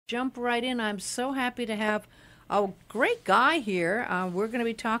jump right in. I'm so happy to have a great guy here. We're going to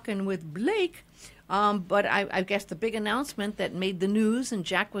be talking with Blake. But I guess the big announcement that made the news, and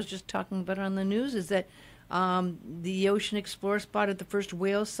Jack was just talking about it on the news, is that the Ocean Explorer spotted the first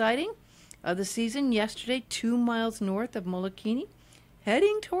whale sighting of the season yesterday, 2 miles north of Molokini,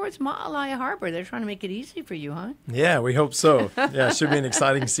 heading towards Ma'alai Harbor. They're trying to make it easy for you, huh? Yeah, we hope so. Yeah, it should be an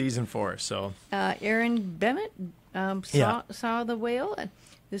exciting season for us. So, Aaron Bennett saw the whale. And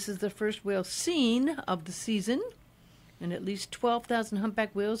this is the first whale seen of the season. And at least 12,000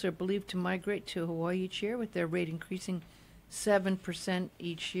 humpback whales are believed to migrate to Hawaii each year, with their rate increasing 7%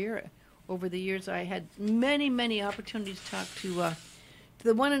 each year. Over the years, I had many opportunities to talk to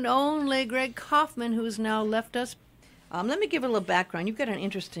the one and only Greg Kaufman, who has now left us. Let me give a little background. You've got an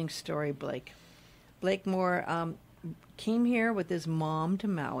interesting story, Blake. Blake Moore came here with his mom to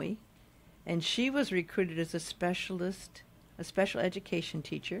Maui, and she was recruited as a special education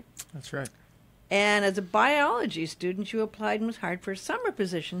teacher. that's right. And as a biology student, you applied and was hired for a summer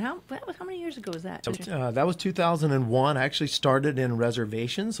position. How many years ago was that? That was 2001. I actually started in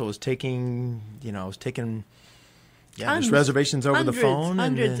reservations, so I was taking just reservations over the phone.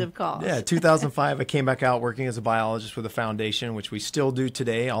 Hundreds of calls. Yeah, 2005, I came back out working as a biologist with the foundation, which we still do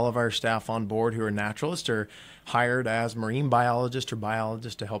today. All of our staff on board who are naturalists are hired as marine biologists or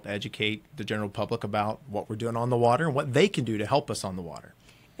biologists to help educate the general public about what we're doing on the water and what they can do to help us on the water.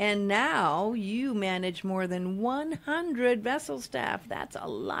 And now you manage more than 100 vessel staff. That's a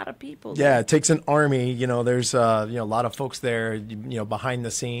lot of people. Yeah, it takes an army. There's a lot of folks there, behind the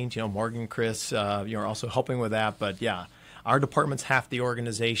scenes. Morgan, Chris, are also helping with that. But yeah, our department's half the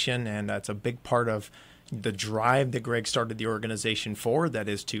organization, and that's a big part of the drive that Greg started the organization for. That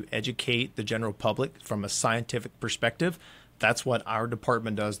is to educate the general public from a scientific perspective. That's what our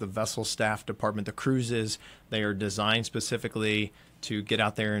department does. The vessel staff department, the cruises, they are designed specifically to get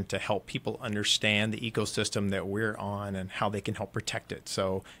out there and to help people understand the ecosystem that we're on and how they can help protect it.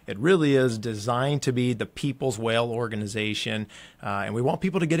 So it really is designed to be the people's whale organization, and we want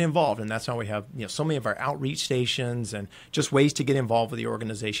people to get involved. And that's why we have so many of our outreach stations and just ways to get involved with the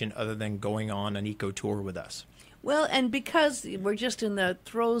organization other than going on an eco tour with us. Well, and because we're just in the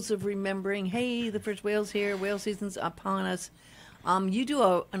throes of remembering, hey, the first whale's here, whale season's upon us, you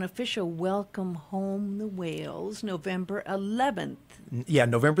do an official welcome home the whales November 11th. Yeah,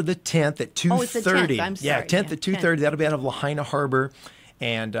 November the 10th at 2:30. Oh, it's the 10th. I'm sorry. Yeah, 10th at 2:30. That'll be out of Lahaina Harbor.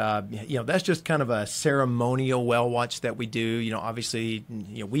 And, that's just kind of a ceremonial whale watch that we do. Obviously,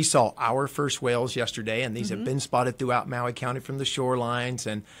 we saw our first whales yesterday, and these have been spotted throughout Maui County from the shorelines.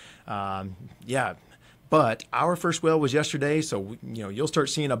 And, but our first whale was yesterday, so you'll start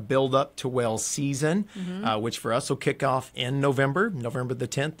seeing a build-up to whale season, which for us will kick off in November the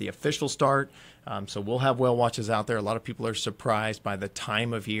 10th, the official start. So we'll have whale watches out there. A lot of people are surprised by the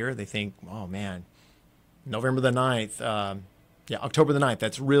time of year. They think, oh, man, November the 9th, October the 9th,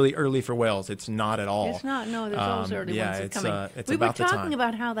 that's really early for whales. It's not at all. It's not. No, there's those early ones coming. It's we about were the talking time.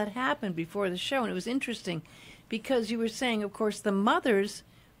 about how that happened before the show, and it was interesting because you were saying, of course, the mothers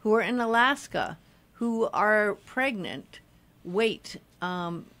who are in Alaska who are pregnant wait,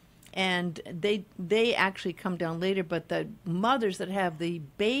 and they actually come down later, but the mothers that have the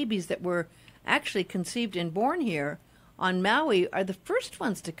babies that were actually conceived and born here on Maui are the first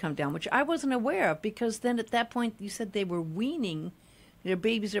ones to come down, which I wasn't aware of, because then at that point you said they were weaning. Their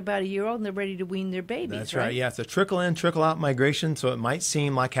babies are about a year old and they're ready to wean their babies. That's right. Yeah, it's a trickle in, trickle out migration. So it might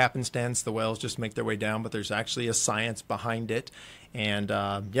seem like happenstance, the whales just make their way down, but there's actually a science behind it. And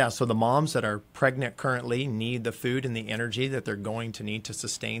so the moms that are pregnant currently need the food and the energy that they're going to need to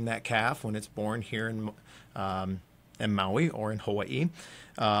sustain that calf when it's born here in Maui or in Hawaii.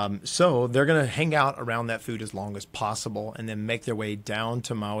 So they're going to hang out around that food as long as possible and then make their way down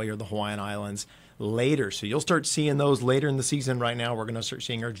to Maui or the Hawaiian Islands later. So you'll start seeing those later in the season. Right now, we're going to start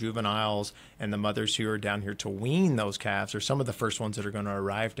seeing our juveniles and the mothers who are down here to wean those calves are some of the first ones that are going to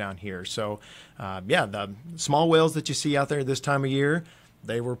arrive down here. So, the small whales that you see out there this time of year,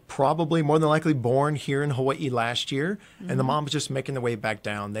 they were probably more than likely born here in Hawaii last year, and the mom's just making their way back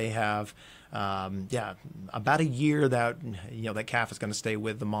down. They have about a year that that calf is going to stay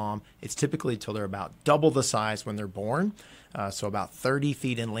with the mom. It's typically till they're about double the size when they're born, so about 30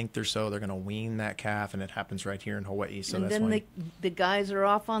 feet in length or so. They're going to wean that calf, and it happens right here in Hawaii. So and that's then the guys are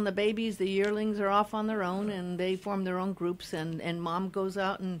off on the babies. The yearlings are off on their own, and they form their own groups. And mom goes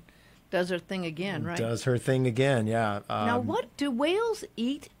out and does her thing again, right? Does her thing again, yeah. Now, what do whales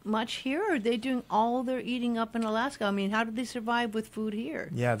eat much here? Or are they doing all their eating up in Alaska? I mean, how do they survive with food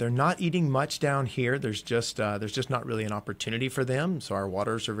here? Yeah, they're not eating much down here. There's just not really an opportunity for them. So our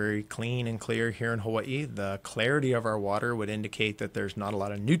waters are very clean and clear here in Hawaii. The clarity of our water would indicate that there's not a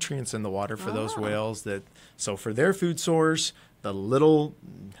lot of nutrients in the water for those whales. So for their food source, the krill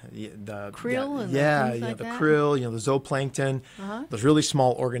and things like the that? krill, the zooplankton, those really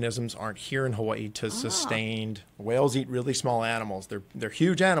small organisms aren't here in Hawaii to sustain. Whales eat really small animals. They're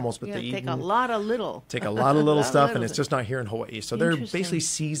huge animals, but they take a lot of little stuff, and it's just not here in Hawaii. So they're basically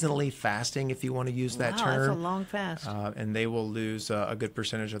seasonally fasting, if you want to use that term. That's a long fast. And they will lose a good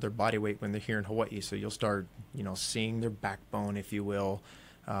percentage of their body weight when they're here in Hawaii. So you'll start, seeing their backbone, if you will.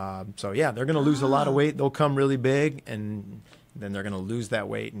 So yeah, they're going to lose a lot of weight. They'll come really big, and then they're going to lose that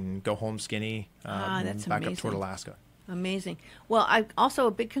weight and go home skinny that's back amazing. up toward Alaska. Amazing. Well, I also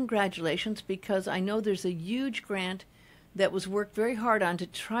a big congratulations, because I know there's a huge grant that was worked very hard on to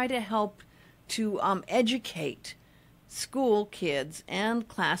try to help to educate school kids and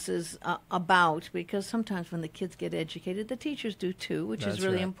classes about, because sometimes when the kids get educated, the teachers do too, which is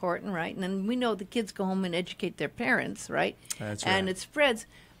really important, right? And then we know the kids go home and educate their parents, right? That's and right. it spreads.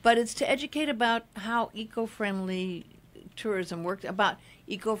 But it's to educate about how eco-friendly tourism works, about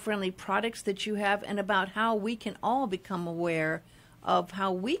eco-friendly products that you have, and about how we can all become aware of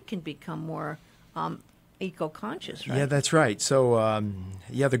how we can become more eco-conscious, right? Yeah, that's right. So,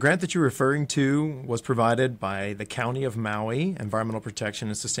 the grant that you're referring to was provided by the County of Maui Environmental Protection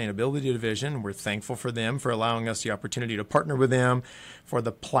and Sustainability Division. We're thankful for them for allowing us the opportunity to partner with them for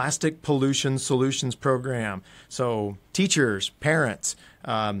the Plastic Pollution Solutions Program. So, teachers, parents,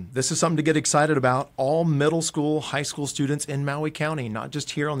 this is something to get excited about. All middle school, high school students in Maui County, not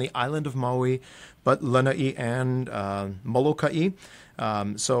just here on the island of Maui, but Lanai and Molokai.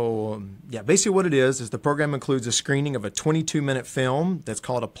 Basically what it is the program includes a screening of a 22-minute film that's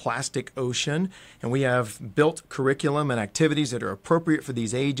called A Plastic Ocean, and we have built curriculum and activities that are appropriate for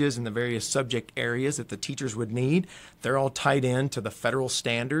these ages and the various subject areas that the teachers would need. They're all tied in to the federal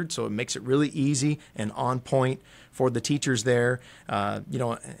standard, so it makes it really easy and on point for the teachers there.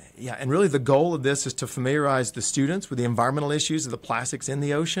 And really the goal of this is to familiarize the students with the environmental issues of the plastics in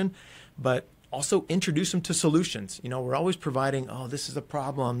the ocean, but also introduce them to solutions. We're always providing, this is a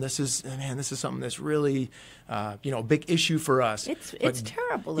problem. This is something that's really, a big issue for us. It's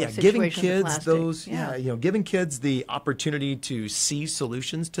terrible. Giving kids giving kids the opportunity to see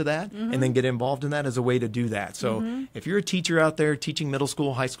solutions to that and then get involved in that is a way to do that. So if you're a teacher out there teaching middle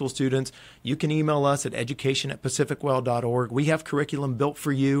school, high school students, you can email us at education@pacificwhale.org. We have curriculum built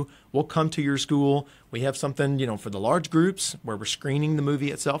for you. We'll come to your school. We have something, for the large groups where we're screening the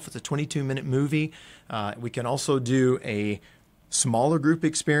movie itself. It's a 22-minute movie. We can also do a smaller group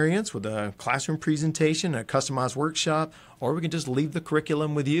experience with a classroom presentation, a customized workshop, or we can just leave the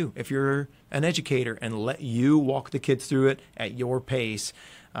curriculum with you if you're an educator and let you walk the kids through it at your pace.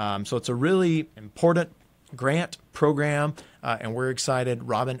 So it's a really important grant program, and we're excited.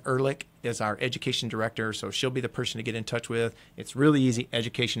 Robin Ehrlich is our education director, so she'll be the person to get in touch with. It's really easy,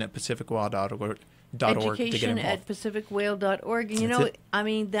 education@pacificwhale.org to get involved. Education@pacificwhale.org.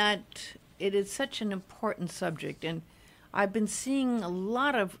 And that it is such an important subject, and I've been seeing a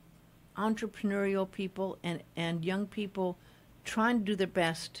lot of entrepreneurial people and young people trying to do their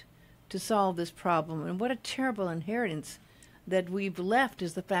best to solve this problem. And what a terrible inheritance that we've left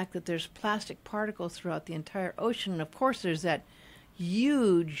is the fact that there's plastic particles throughout the entire ocean. And of course, there's that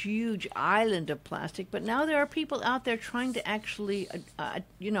huge island of plastic. But now there are people out there trying to actually,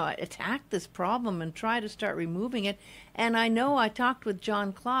 attack this problem and try to start removing it. And I know I talked with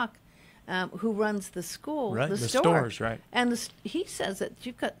John Clark, who runs the school, right, the store. Stores, right. And he says that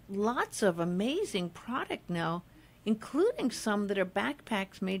you've got lots of amazing product now, including some that are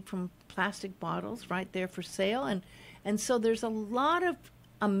backpacks made from plastic bottles right there for sale. And so there's a lot of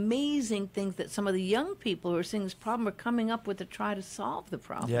amazing things that some of the young people who are seeing this problem are coming up with to try to solve the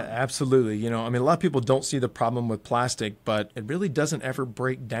problem. Yeah, absolutely. A lot of people don't see the problem with plastic, but it really doesn't ever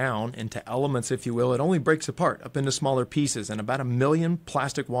break down into elements, if you will. It only breaks apart up into smaller pieces, and about 1 million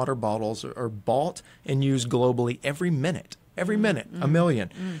plastic water bottles are bought and used globally every minute. Every minute, 1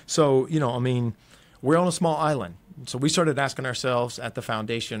 million. So, we're on a small island. So we started asking ourselves at the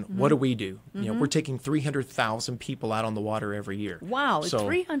foundation, what do we do? We're taking 300,000 people out on the water every year. Wow, so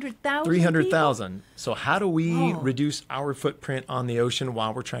 300,000 300,000. So how do we reduce our footprint on the ocean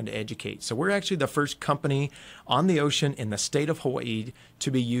while we're trying to educate? So we're actually the first company on the ocean in the state of Hawaii to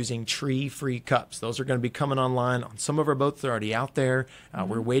be using tree-free cups. Those are going to be coming online on some of our boats. They're already out there.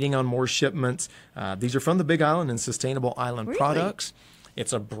 We're waiting on more shipments. These are from the Big Island and Sustainable Island Products.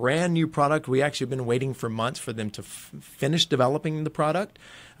 It's a brand new product. We actually have been waiting for months for them to finish developing the product.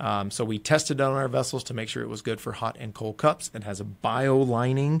 So we tested it on our vessels to make sure it was good for hot and cold cups. It has a bio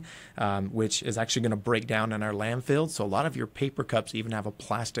lining, which is actually going to break down in our landfill. So a lot of your paper cups even have a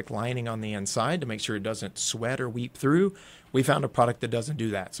plastic lining on the inside to make sure it doesn't sweat or weep through. We found a product that doesn't do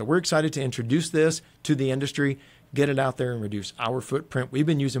that. So we're excited to introduce this to the industry, get it out there and reduce our footprint. We've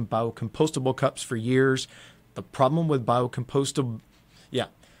been using biocompostable cups for years. The problem with biocompostable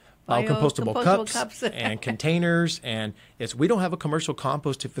cups and containers, and it's we don't have a commercial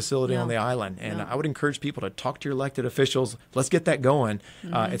composting facility on the island. And I would encourage people to talk to your elected officials. Let's get that going.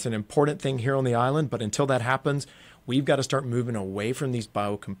 It's an important thing here on the island, but until that happens, we've got to start moving away from these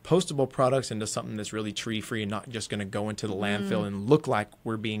biocompostable products into something that's really tree-free and not just going to go into the landfill and look like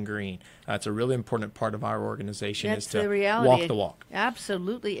we're being green. It's a really important part of our organization is to walk the walk.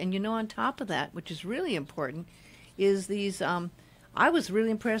 Absolutely. And, on top of that, which is really important, is these I was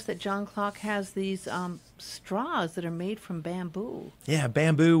really impressed that John Clock has these straws that are made from bamboo. Yeah,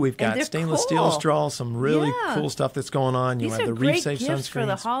 bamboo. We've got stainless steel straws, some really cool stuff that's going on. These have are the great ReefSafe gifts sunscreens. for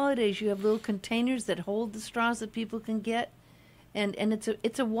the holidays. You have little containers that hold the straws that people can get. And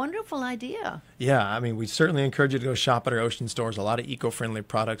it's a wonderful idea. Yeah, I mean, we certainly encourage you to go shop at our ocean stores. A lot of eco-friendly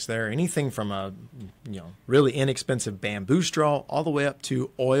products there. Anything from a really inexpensive bamboo straw all the way up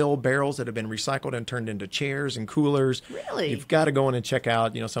to oil barrels that have been recycled and turned into chairs and coolers. Really? You've got to go in and check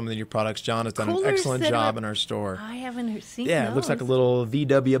out some of the new products. John has done an excellent job in our store. I haven't seen those. Yeah, it looks like a little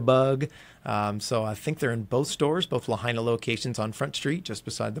VW bug. So I think they're in both stores, both Lahaina locations on Front Street, just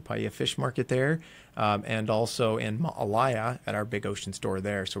beside the Paia Fish Market there, and also in Ma'alaya at our Big Ocean store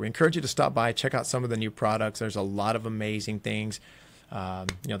there. So we encourage you to stop by, check out some of the new products. There's a lot of amazing things. The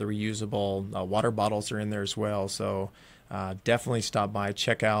reusable water bottles are in there as well. So definitely stop by,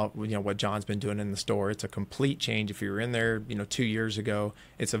 check out what John's been doing in the store. It's a complete change. If you were in there 2 years ago,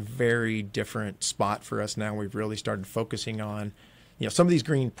 it's a very different spot for us now. We've really started focusing on some of these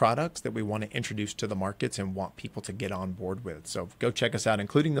green products that we want to introduce to the markets and want people to get on board with. So go check us out,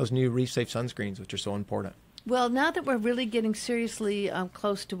 including those new ReefSafe sunscreens, which are so important. Well, now that we're really getting seriously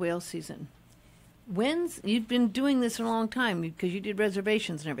close to whale season, you've been doing this for a long time because you did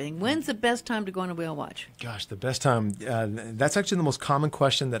reservations and everything. When's the best time to go on a whale watch? Gosh, the best time. That's actually the most common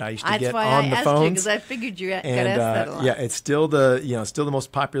question that I used to get on the phones. That's why I asked you, because I figured you got asked that a lot. Yeah, it's still the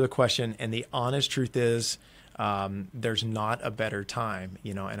most popular question, and the honest truth is, there's not a better time,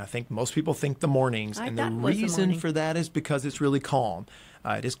 and I think most people think the mornings, and the reason for that is because it's really calm.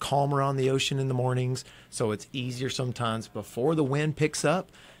 It is calmer on the ocean in the mornings, so it's easier sometimes before the wind picks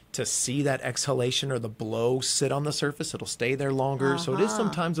up to see that exhalation or the blow sit on the surface. It'll stay there longer, so it is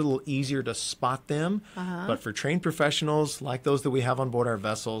sometimes a little easier to spot them. But for trained professionals like those that we have on board our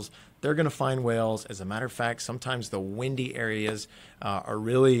vessels, they're going to find whales. As a matter of fact, sometimes the windy areas are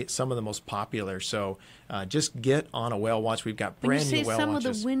really some of the most popular. So just get on a whale watch. We've got brand new whale watches. When you say some of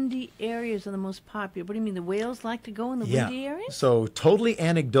the windy areas are the most popular, what do you mean? The whales like to go in the windy areas? So totally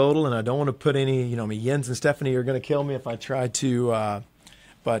anecdotal, and I don't want to put any, Jens and Stephanie are going to kill me if I try to...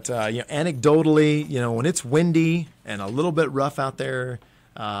 But anecdotally, when it's windy and a little bit rough out there,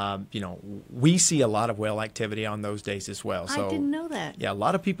 we see a lot of whale activity on those days as well. So, I didn't know that. Yeah, a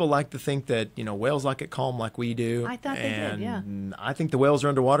lot of people like to think that, whales like it calm like we do. I thought they did, yeah. I think the whales are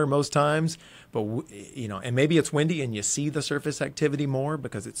underwater most times, but, and maybe it's windy and you see the surface activity more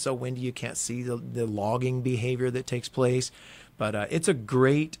because it's so windy you can't see the logging behavior that takes place. But it's a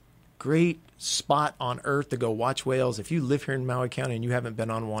great spot on Earth to go watch whales. If you live here in Maui County and you haven't been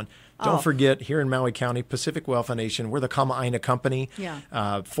on one, don't forget, here in Maui County, Pacific Whale Foundation, we're the Kama'aina company. Yeah.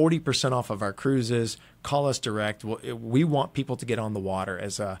 40% off of our cruises. Call us direct. We want people to get on the water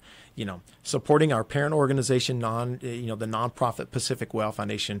as supporting our parent organization, the nonprofit Pacific Whale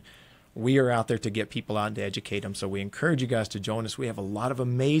Foundation. We are out there to get people out and to educate them. So we encourage you guys to join us. We have a lot of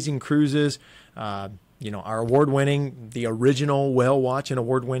amazing cruises. Our award-winning, the original whale watch and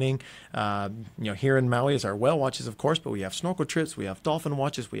award-winning, here in Maui is our whale watches, of course, but we have snorkel trips, we have dolphin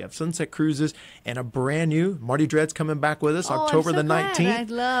watches, we have sunset cruises, and a brand new, Marty Dredd's coming back with us October the 19th. I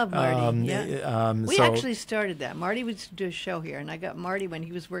love Marty. We actually started that. Marty would do a show here, and I got Marty when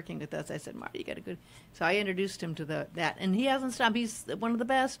he was working with us. I said, Marty, you got a good... So I introduced him to that, and he hasn't stopped. He's one of the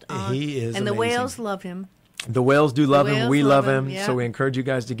best. He is and amazing. The whales love him. The whales do love him. We love him. Yeah. So we encourage you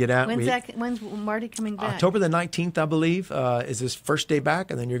guys to get out. When's Marty coming back? October the 19th, I believe, is his first day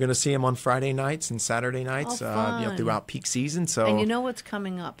back. And then you're going to see him on Friday nights and Saturday nights throughout peak season. So, and you know what's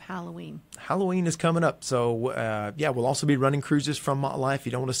coming up? Halloween. Halloween is coming up. So, we'll also be running cruises from Ma'alaya if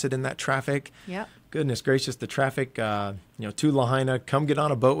you don't want to sit in that traffic. Yep. Goodness gracious, the traffic, to Lahaina, come get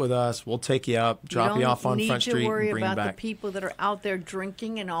on a boat with us. We'll take you up, drop you off on Front Street, and bring you back. You don't need to worry about the people that are out there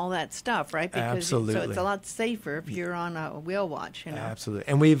drinking and all that stuff, right? Because Absolutely. So it's a lot safer if you're on a whale watch, Absolutely.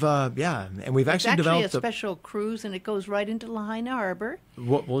 And we've actually developed a special cruise, and it goes right into Lahaina Harbor.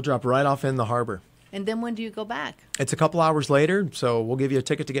 We'll drop right off in the harbor. And then when do you go back? It's a couple hours later, so we'll give you a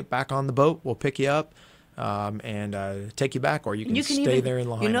ticket to get back on the boat. We'll pick you up. And take you back, or you can stay there in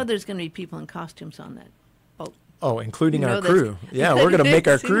Lahaina. You know there's going to be people in costumes on that boat. Oh, including our crew. Yeah, we're going to make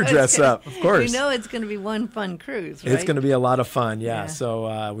our crew dress up, of course. You know it's going to be one fun cruise, right? It's going to be a lot of fun, yeah.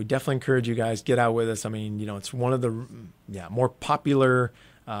 So we definitely encourage you guys, get out with us. I mean, it's one of the more popular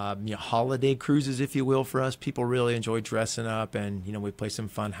holiday cruises, if you will, for us. People really enjoy dressing up, and, we play some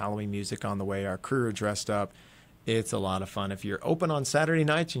fun Halloween music on the way. Our crew are dressed up. It's a lot of fun. If you're open on Saturday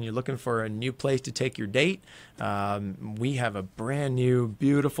nights and you're looking for a new place to take your date, we have a brand new,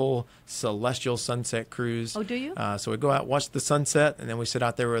 beautiful celestial sunset cruise. Oh, do you? So we go out, watch the sunset, and then we sit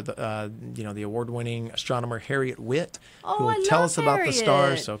out there with, the award-winning astronomer Harriet Witt, who will tell us about the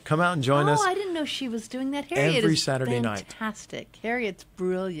stars. So come out and join us. Oh, I didn't know she was doing that. Harriet every is Saturday night. Fantastic. Harriet's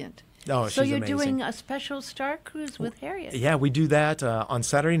brilliant. Oh, she's so you're amazing. Doing a special star cruise with Harriet. Yeah, we do that on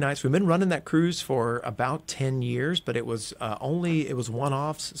Saturday nights. We've been running that cruise for about 10 years, but it was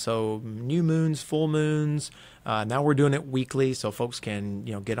one-offs, so new moons, full moons. Now we're doing it weekly, so folks can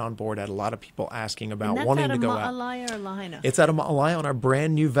get on board. I had a lot of people asking about wanting to go out. That's out of Ma'alai or Lahaina? It's out of Ma'alai on our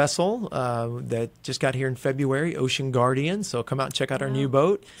brand new vessel that just got here in February, Ocean Guardian. So come out and check out our new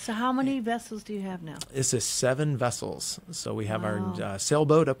boat. So how many vessels do you have now? This is 7 vessels. So we have our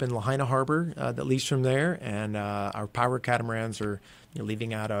sailboat up in Lahaina Harbor that leaves from there, and our power catamarans are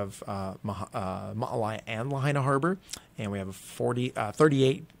leaving out of Ma'alai and Lahaina Harbor, and we have a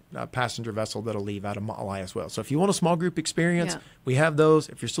 38 passenger vessel that'll leave out of Ma'alai as well. So if you want a small group experience, we have those.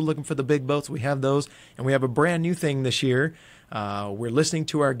 If you're still looking for the big boats, we have those. And we have a brand new thing this year. We're listening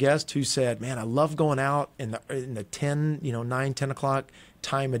to our guest who said, man, I love going out in the 9, 10 o'clock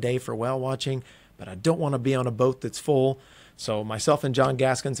time of day for whale watching, but I don't want to be on a boat that's full. So myself and John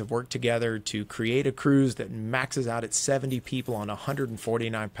Gaskins have worked together to create a cruise that maxes out at 70 people on a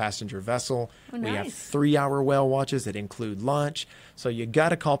 149-passenger vessel. Oh, nice. We have 3-hour whale watches that include lunch. So you got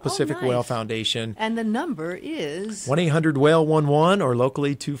to call Pacific Whale Foundation. And the number is 1-800-WHALE-11 or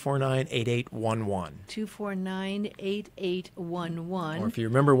locally 249-8811. 249-8811. Or if you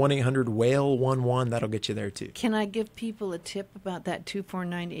remember 1-800-WHALE-11, that'll get you there too. Can I give people a tip about that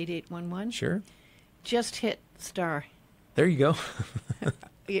 249-8811? Sure. Just hit star. There you go.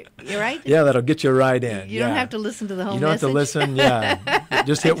 You're right? Yeah, that'll get you right in. You don't have to listen to the whole message. You don't have to listen,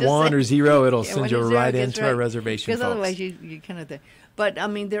 Just hit 1 or 0. It'll send you right into our reservation, because otherwise you kind of... But, I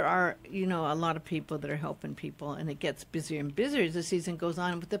mean, there are, a lot of people that are helping people, and it gets busier and busier as the season goes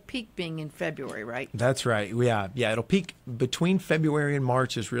on, with the peak being in February, right? That's right. Yeah, it'll peak between February and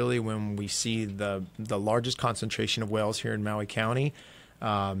March is really when we see the largest concentration of whales here in Maui County.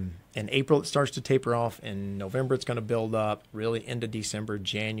 In April, it starts to taper off. In November, it's going to build up really into December,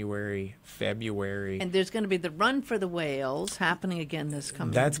 January, February. And there's going to be the Run for the Whales happening again this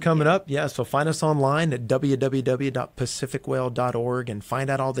coming That's coming up, yeah. So find us online at www.pacificwhale.org and find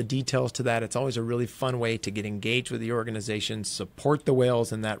out all the details to that. It's always a really fun way to get engaged with the organization, support the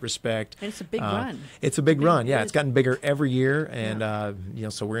whales in that respect. And it's a big run. It's a big run, yeah. It's gotten bigger every year, and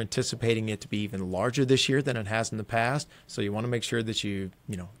so we're anticipating it to be even larger this year than it has in the past. So you want to make sure that you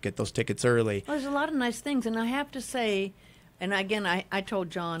get those tickets early. Well, there's a lot of nice things, and I have to say, and again, I told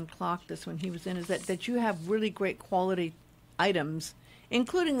John Clark this when he was in, is that you have really great quality items,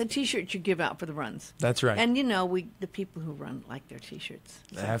 including the T-shirts you give out for the runs. That's right. And the people who run like their T-shirts.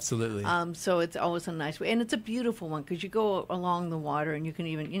 So, absolutely. So it's always a nice way, and it's a beautiful one because you go along the water, and you can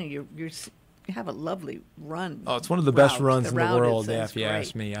even you have a lovely run. Oh, it's one of the best runs in the world, if you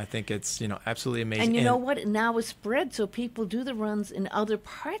ask me. I think it's, absolutely amazing. And you know what? Now it's spread, so people do the runs in other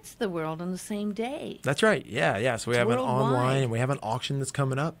parts of the world on the same day. That's right. Yeah. So we have worldwide. an online, and we have an auction that's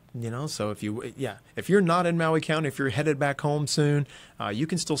coming up, So if you're not in Maui County, if you're headed back home soon, you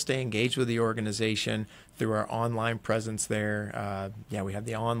can still stay engaged with the organization through our online presence there. We have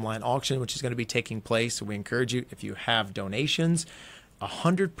the online auction, which is going to be taking place. So we encourage you, if you have donations,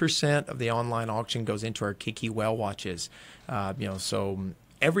 100% of the online auction goes into our Kiki whale watches. So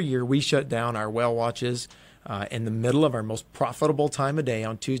every year we shut down our whale watches in the middle of our most profitable time of day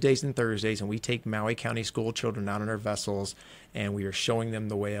on Tuesdays and Thursdays, and we take Maui County school children out on our vessels, and we are showing them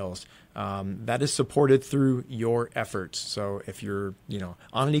the whales. That is supported through your efforts. So if you're,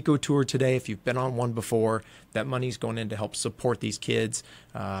 on an eco tour today, if you've been on one before, that money's going in to help support these kids.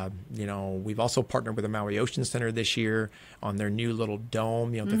 We've also partnered with the Maui Ocean Center this year on their new little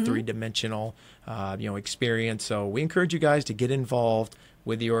dome, the three-dimensional, experience. So we encourage you guys to get involved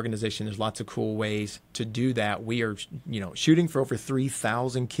with the organization. There's lots of cool ways to do that. We are, shooting for over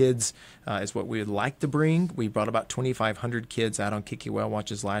 3,000 kids is what we would like to bring. We brought about 2,500 kids out on Kiki Whale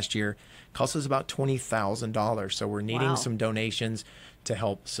Watches last year. Cost us about $20,000. So we're needing some donations to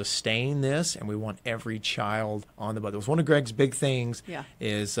help sustain this, and we want every child on the boat. That was one of Greg's big things.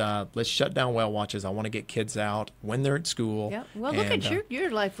 Is let's shut down whale watches. I want to get kids out when they're at school. Yeah. Well, look at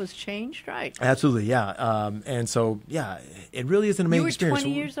your life was changed, right? Absolutely, yeah. And so, it really is an amazing experience. You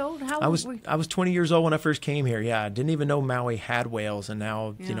were 20 years old? I was 20 years old when I first came here. Yeah, I didn't even know Maui had whales, and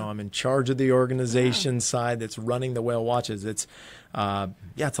now I'm in charge of the organization side that's running the whale watches. It's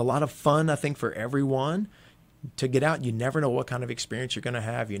it's a lot of fun, I think, for everyone to get out. You never know what kind of experience you're going to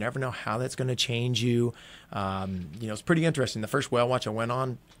have. You never know how that's going to change you. It's pretty interesting. The first whale watch I went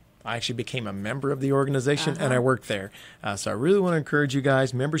on, I actually became a member of the organization and I worked there. So I really want to encourage you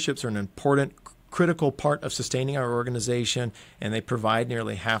guys. Memberships are an important, critical part of sustaining our organization, and they provide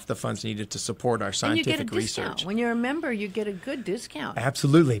nearly half the funds needed to support our scientific research. When you're a member, you get a good discount.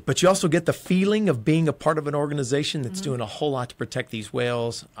 Absolutely. But you also get the feeling of being a part of an organization that's doing a whole lot to protect these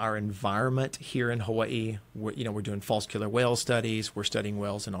whales, our environment here in Hawaii. We're doing false killer whale studies. We're studying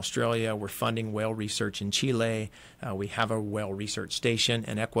whales in Australia. We're funding whale research in Chile. We have a whale research station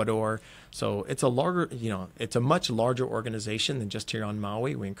in Ecuador. So it's a much larger organization than just here on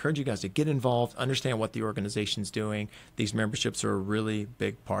Maui. We encourage you guys to get involved, understand what the organization's doing. These memberships are a really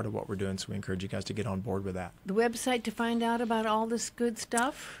big part of what we're doing, so we encourage you guys to get on board with that. The website to find out about all this good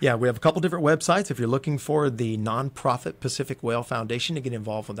stuff? Yeah, we have a couple different websites. If you're looking for the nonprofit Pacific Whale Foundation to get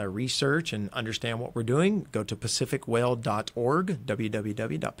involved with our research and understand what we're doing, go to pacificwhale.org,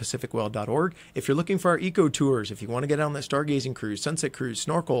 www.pacificwhale.org. If you're looking for our eco tours, if you want to get on that stargazing cruise, sunset cruise,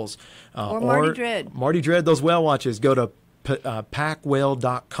 snorkels, or Marty Dread. Marty Dread, those whale watches, go to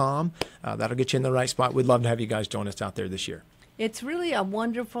packwhale.com. That'll get you in the right spot. We'd love to have you guys join us out there this year. It's really a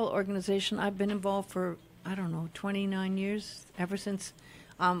wonderful organization. I've been involved for, 29 years, ever since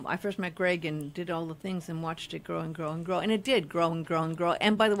I first met Greg and did all the things and watched it grow and grow and grow. And it did grow and grow and grow.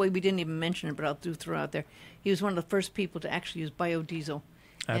 And by the way, we didn't even mention it, but I'll throw out there. He was one of the first people to actually use biodiesel.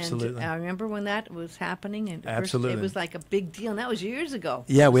 Absolutely. And I remember when that was happening, and Absolutely. It was like a big deal, and that was years ago.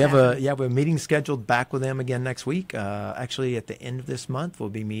 Yeah, we have a meeting scheduled back with them again next week. Actually, at the end of this month, we'll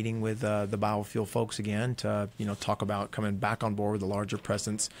be meeting with the biofuel folks again to talk about coming back on board with a larger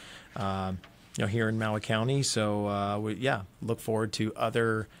presence, here in Maui County. So look forward to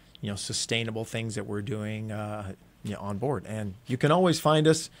other sustainable things that we're doing on board. And you can always find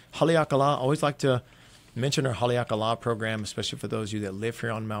us Haleakala. Always like to mention our Haleakala program, especially for those of you that live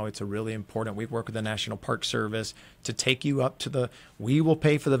here on Maui. It's a really important. We work with the National Park Service to take you up to we will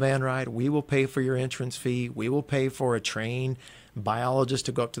pay for the van ride. We will pay for your entrance fee. We will pay for a trained biologist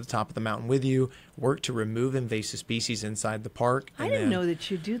to go up to the top of the mountain with you, work to remove invasive species inside the park. I didn't know that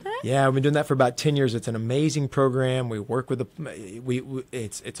you do that. Yeah, we've been doing that for about 10 years. It's an amazing program. We work with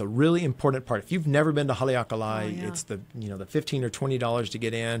it's a really important part. If you've never been to Haleakala, it's the the $15 or $20 to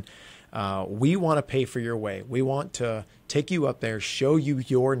get in. We want to pay for your way. We want to take you up there, show you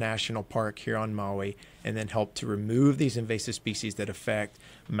your national park here on Maui, and then help to remove these invasive species that affect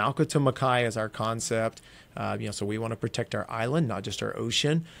Mauka to Makai is our concept. So we want to protect our island, not just our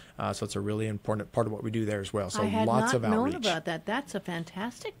ocean. So it's a really important part of what we do there as well. So I had lots not of outreach. known about that. That's a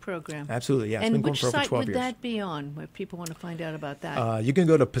fantastic program. Absolutely, yeah. It's been going for over 12 years. And which site would that be on, if people want to find out about that? You can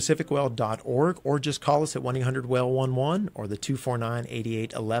go to pacificwhale.org or just call us at 1-800-WHALE-11 or the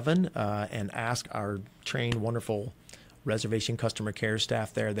 249-8811 and ask our trained, wonderful reservation customer care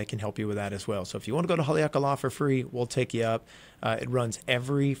staff there. They can help you with that as well. So if you want to go to Haleakala for free, we'll take you up. It runs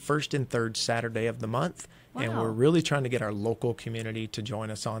every first and third Saturday of the month. Wow. And we're really trying to get our local community to join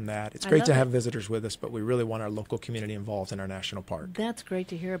us on that. It's great to have visitors with us, but we really want our local community involved in our national park. That's great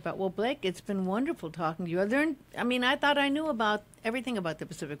to hear about. Well, Blake, it's been wonderful talking to you. I thought I knew about everything about the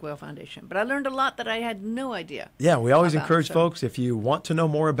Pacific Whale Foundation, but I learned a lot that I had no idea. Yeah, we always encourage folks, if you want to know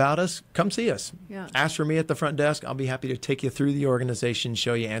more about us, come see us. Yeah. Ask for me at the front desk. I'll be happy to take you through the organization,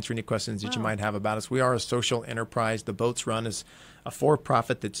 show you, answer any questions that you might have about us. We are a social enterprise. The boats run as a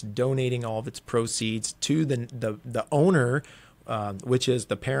for-profit that's donating all of its proceeds to the owner, which is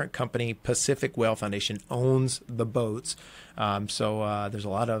the parent company. Pacific Whale Foundation owns the boats. So there's a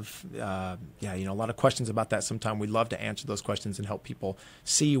lot of a lot of questions about that. Sometime we'd love to answer those questions and help people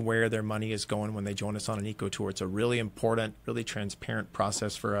see where their money is going when they join us on an eco tour. It's a really important, really transparent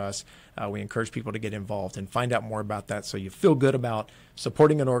process for us. We encourage people to get involved and find out more about that, so you feel good about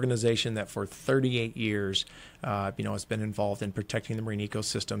supporting an organization that for 38 years, has been involved in protecting the marine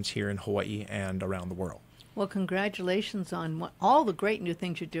ecosystems here in Hawaii and around the world. Well, congratulations on all the great new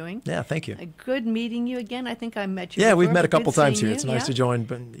things you're doing. Yeah, thank you. Good meeting you again. I think I met you. Yeah, before. we've met a couple Good times here. seeing It's you. nice to join.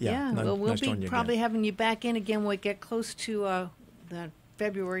 But Well, we'll nice be you probably again. having you back in again when we get close to the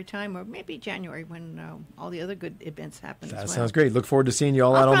February time, or maybe January, when all the other good events happen. That as well. sounds great. Look forward to seeing you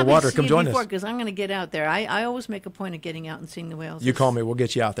all out on the water. Come join us. Because I'm going to get out there. I always make a point of getting out and seeing the whales. You call me. We'll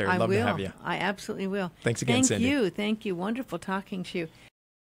get you out there. I'd I love will. to have you. I absolutely will. Thanks again, Cindy. Thank you. Wonderful talking to you.